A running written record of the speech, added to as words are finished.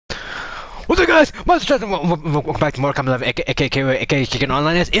What's up, guys? Welcome back to Mortal Kombat 11, aka KOA, Chicken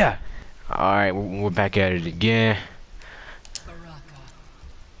Online is yeah. Alright, we're back at it again.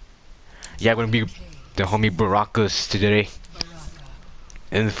 Yeah, we're gonna be the homie Barakas today.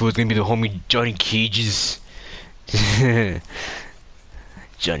 And the food's gonna be the homie Johnny Cage's.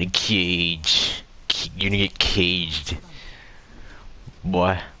 Johnny Cage. You're gonna get caged.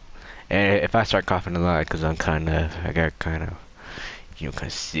 Boy. And if I start coughing a lot, cause I got kind of, kind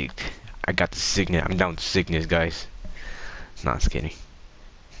of sick. I got the sickness. I'm down with sickness, guys. Not kidding.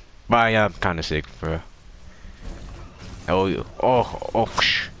 But yeah, I'm kind of sick, bro. Oh, yeah.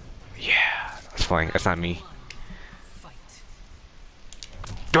 That's fine. That's not me.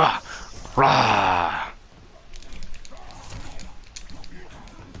 Rah, rah.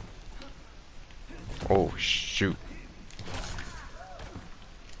 Oh shoot.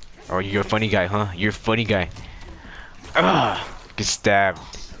 Oh, you're a funny guy, huh? You're a funny guy. Get stabbed.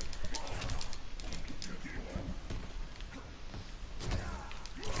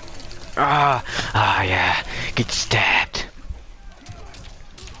 Yeah. Get stabbed.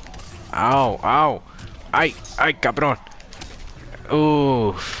 Ow, ow. Ay, cabrón.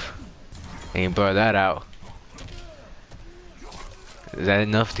 Oof. Ain't blur that out. Is that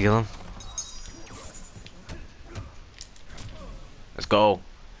enough to kill him? Let's go.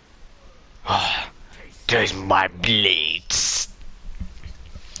 There's my blades.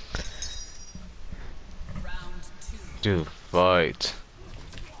 Dude, fight.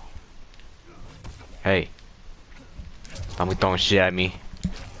 Hey. Don't be throwing shit at me.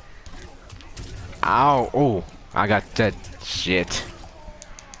 Ow. Oh, I got that shit.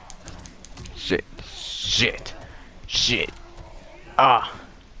 Shit. Ah.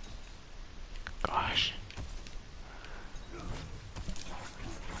 Gosh.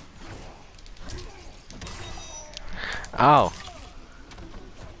 Ow.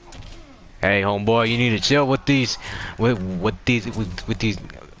 Hey, homeboy, you need to chill with these, with these.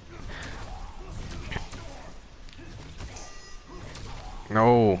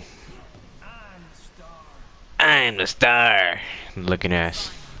 No. I'm the star. Looking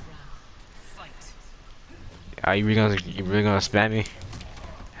ass. Are you really gonna spam me?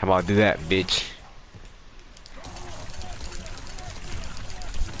 How about I do that, bitch?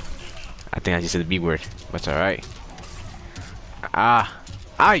 I think I just said the B word, but it's alright.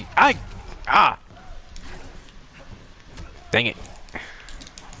 Dang it.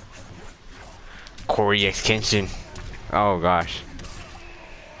 Corey extension. Oh gosh.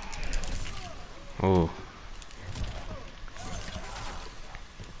 Ooh.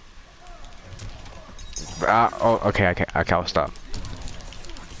 Oh, okay, I'll stop.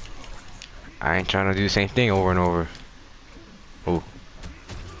 I ain't trying to do the same thing over and over. Ooh.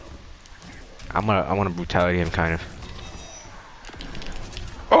 I wanna brutality him, kind of.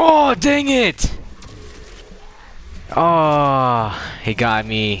 Oh, dang it! Oh, he got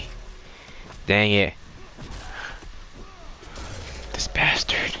me. Dang it. This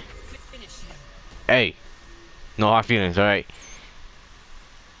bastard. Hey. No hard feelings, alright?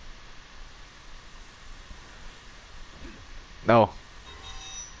 No.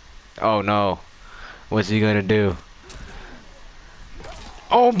 Oh no. What's he gonna do?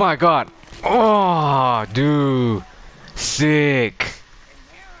 Oh my god. Oh, dude. Sick.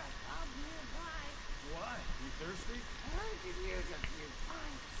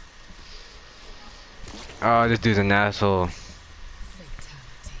 Oh, this dude's an asshole.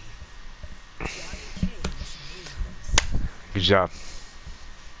 Good job.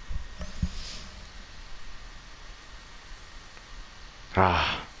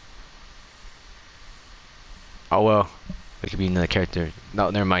 Oh well. It could be another character. No,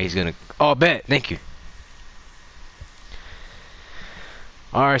 never mind. He's gonna. Oh, bet. Thank you.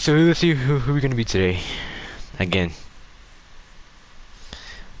 Alright, so let's see who we're gonna be today. Again.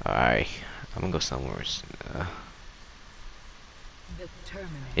 Alright. I'm gonna go somewhere.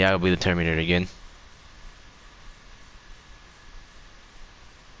 Yeah, I'll be the Terminator again.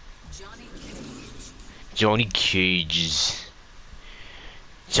 Johnny Cage.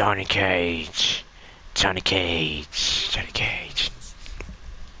 Johnny Cage. Johnny Cage. Johnny Cage.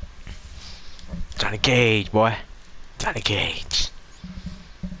 Johnny Cage, boy. Johnny Cage.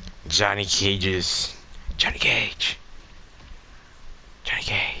 Johnny Cages. Johnny Cage. Johnny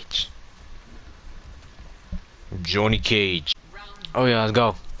Cage. Johnny Cage. Oh yeah, let's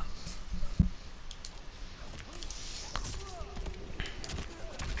go.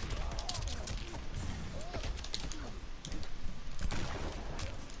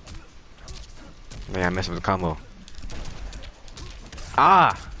 Man, I messed with the combo.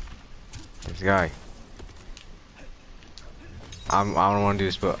 This guy. I don't want to do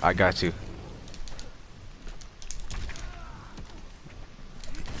this, but I got to.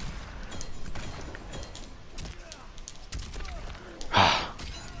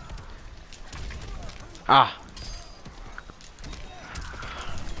 Ah.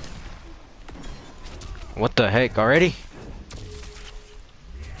 What the heck already?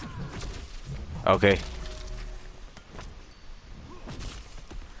 Okay.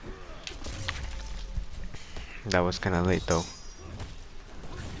 That was kind of late though.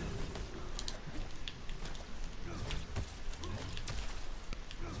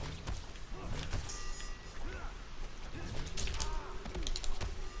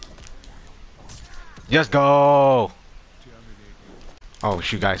 Let's go. Oh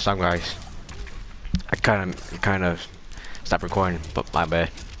shoot, guys, stop, guys. I kind of stopped recording, but my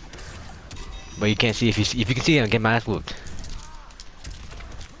bad. But you can't see if you can see, I'll get my ass whooped.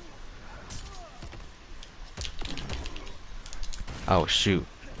 Oh shoot,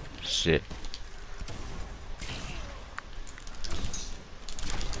 shit.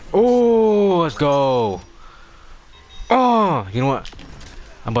 Oh, let's go. Oh, you know what?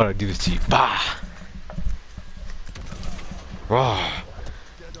 I'm about to do this to you. Bah. Oh,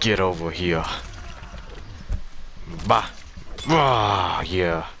 get over here. Bah. Ah,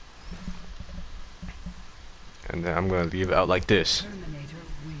 yeah. And then I'm gonna leave it out like this.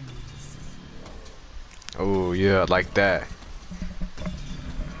 Oh yeah, like that.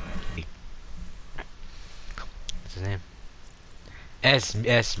 What's his name?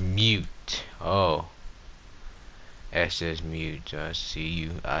 S mute. Oh. SS mute. I see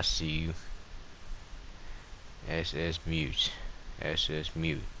you. I see you. SS mute. SS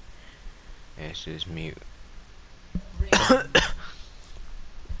mute. SS mute.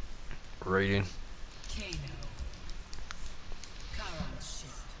 Raiden.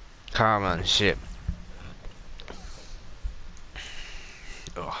 Common ship.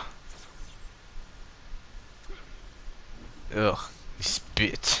 Ugh. Ugh.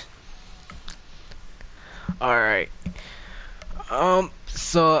 Spit. Alright.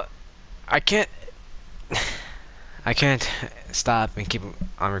 So I can't stop and keep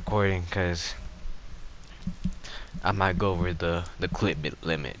on recording because I might go over the clip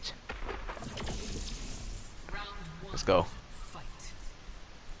limit. Let's go.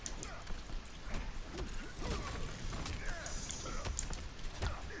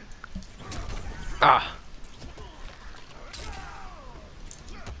 Ah.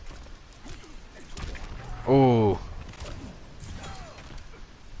 Oh.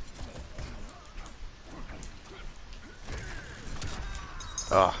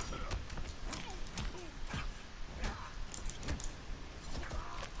 Ah.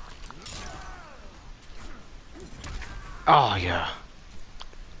 Oh yeah.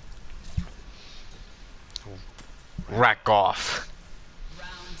 Rack off.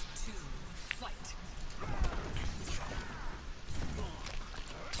 Round 2, fight.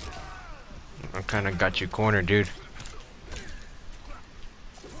 I kinda got you cornered, dude.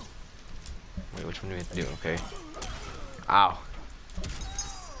 Wait, which one do we have to do? Okay. Ow.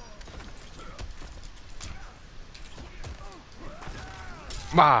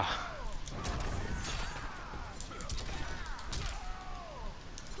 Ah.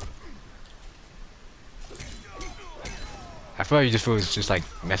 I feel like you just like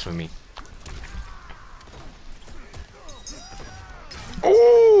mess with me.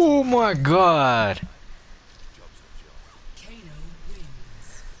 Oh my god!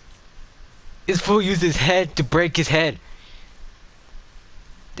 This fool used his head to break his head.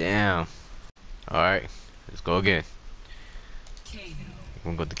 Damn. Alright, let's go again.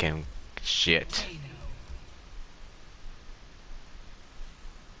 We're gonna go to Kano. Shit.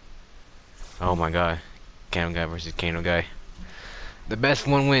 Oh my god. Kano guy versus Kano guy. The best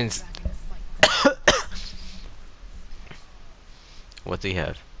one wins. What's he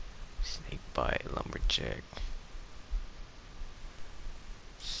have? Snake bite, lumberjack.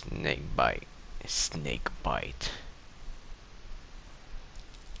 Snake bite. Snake bite.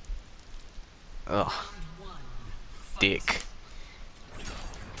 Ugh. Dick.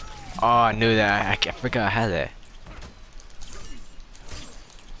 Oh, I knew that. I forgot I had that.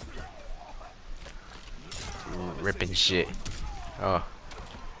 Ripping shit. Oh.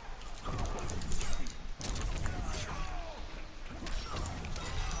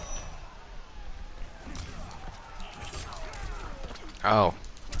 Oh.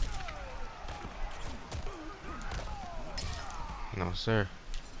 No, sir.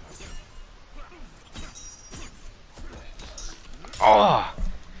 Oh.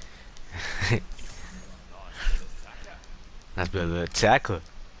 That's been a tackle.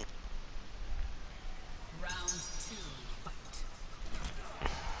 Round 2, fight.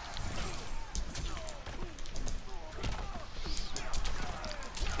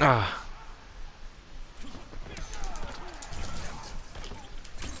 Ah.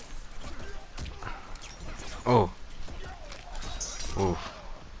 Oh. Ooh.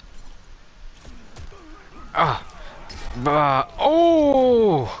 Ah.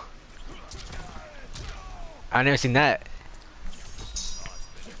 Oh. I never seen that.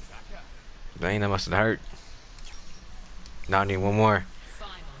 Dang, that must have hurt. Now I need one more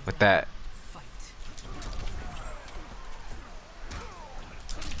Final with that. fight.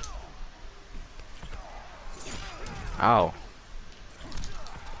 Ow.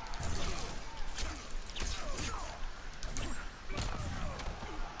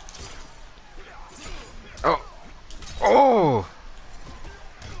 Oh. Oh.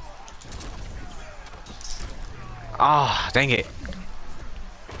 Ah, dang it.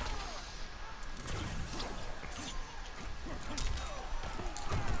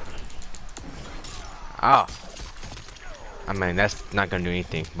 Ah. I mean, that's not gonna do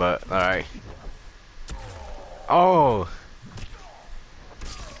anything, but alright. Oh.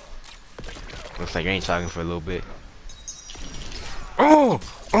 Looks like you ain't talking for a little bit. Oh.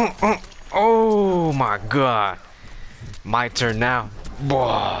 Oh. Oh. Oh my god. My turn now.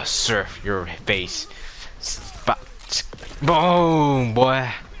 Whoa, surf your face. Spot. Boom, boy.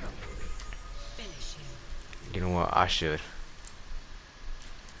 Finish him. You know what? I should.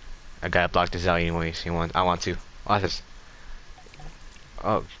 I gotta block this out anyways. I want to. Watch this.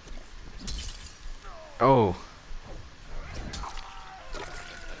 Oh. Oh.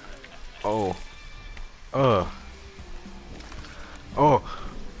 Oh. Oh.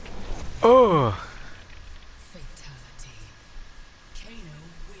 Oh. Fatality. Kano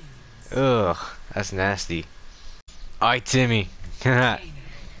wins. Ugh. That's nasty. Alright, Timmy. Kano.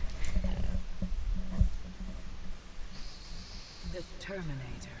 The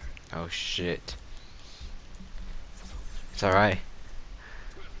Terminator. Oh shit. It's alright.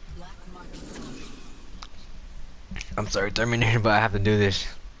 Black Market. I'm sorry, Terminator, but I have to do this.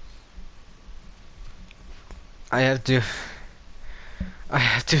 I have to. I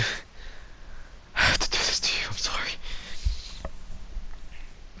have to. I have to do this to you. I'm sorry.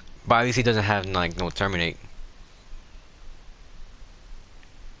 But at least he doesn't have like no terminate.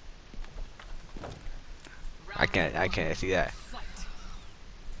 I can't see that. Fight.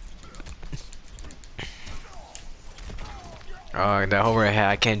 Oh, that overhead.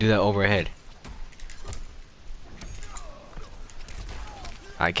 I can't do that overhead.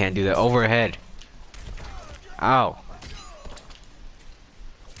 I can't do that overhead. Ow.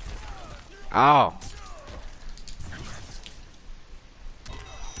 Ow.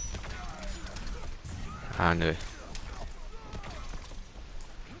 I knew it.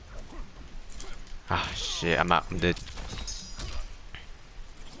 Ah, shit. I'm out. I'm dead.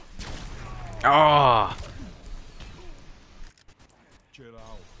 Oh.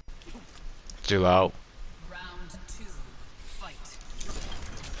 Chill out. Round 2. Fight.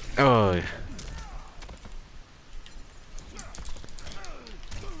 Oh.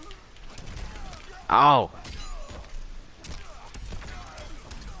 Ow.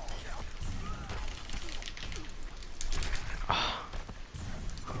 Oh.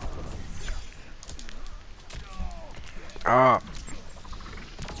 Oh.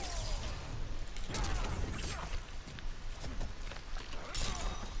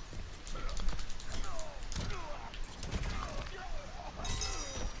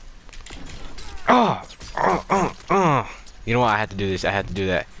 Oh. Oh. Oh. You know what? I had to do this. I had to do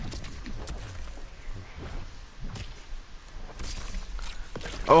that.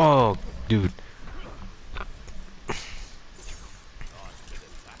 Oh, dude.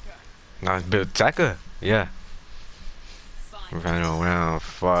 Nice bit of attacker. Yeah. Final. Round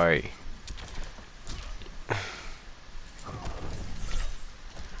fight.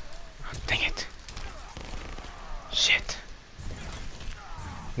 Dang it. Shit.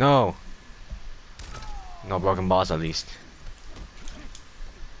 No. No broken balls at least.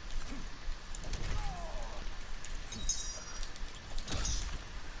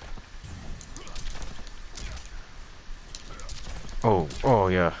 Oh, oh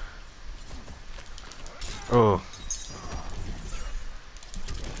yeah. Oh.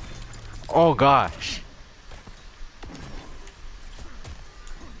 Oh gosh.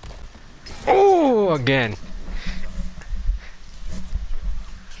 Oh, again.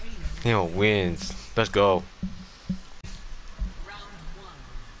 You know, wins. Let's go. Round 1.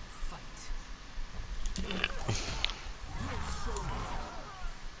 Fight.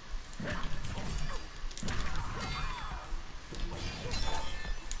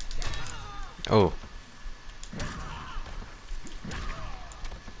 Oh.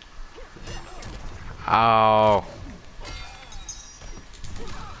 Ow.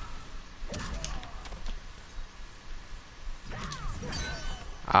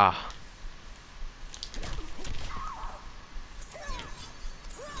 Ah.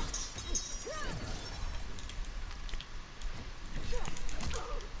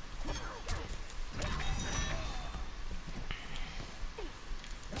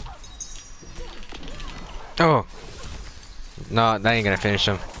 No, that ain't gonna finish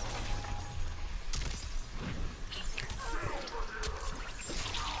him.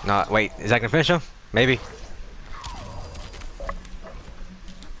 No, wait, is that gonna finish him? Maybe.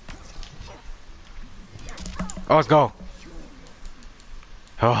 Oh, let's go.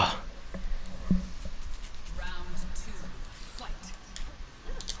 Oh. Round 2, fight.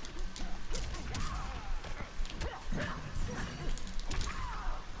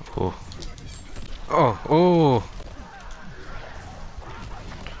 Oh. Oh, oh.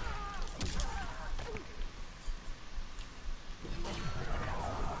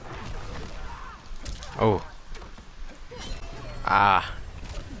 Oh. Ah.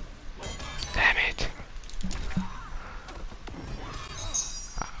 Damn it.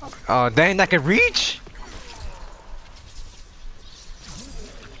 Oh, dang, that could reach?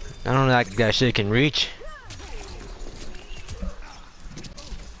 I don't know if that shit can reach.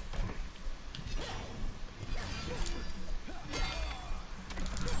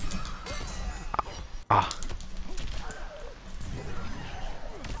 Ah.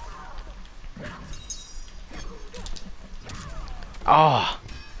 Oh.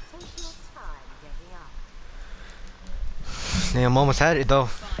 Damn, almost had it though.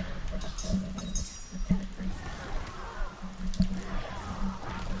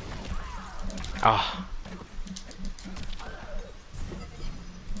 Ah.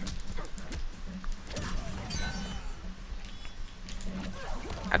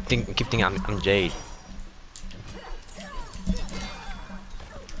 I keep thinking I'm Jade.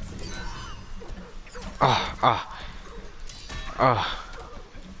 Ah, ah, ah.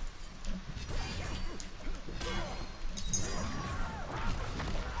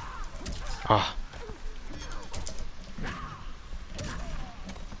 Ah.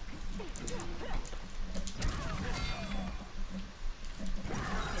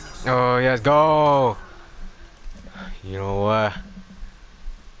 Oh, yes, go. You know what?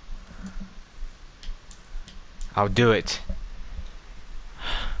 I'll do it.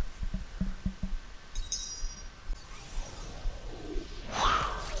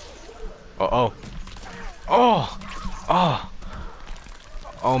 Oh, oh, oh, oh,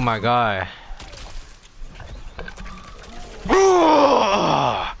 oh my God.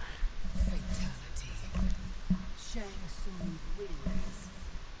 Oh!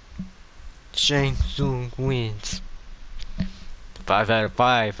 Shang Tsung wins. 5 out of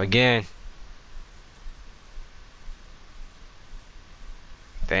 5 again.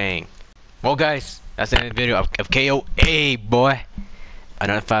 Dang. Well, guys, that's the end of the video of KOA, boy.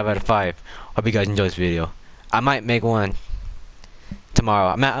 Another 5 out of 5. Hope you guys enjoyed this video. I might make one tomorrow.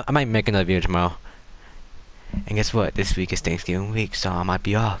 I might make another video tomorrow. And guess what? This week is Thanksgiving week, so I might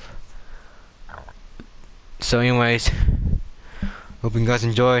be off. So, anyways, hope you guys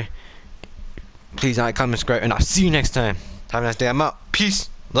enjoy. Please like, comment, subscribe, and I'll see you next time. Have a nice day. I'm out. Peace.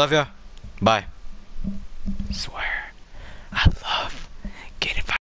 Love ya. Bye. Sweat.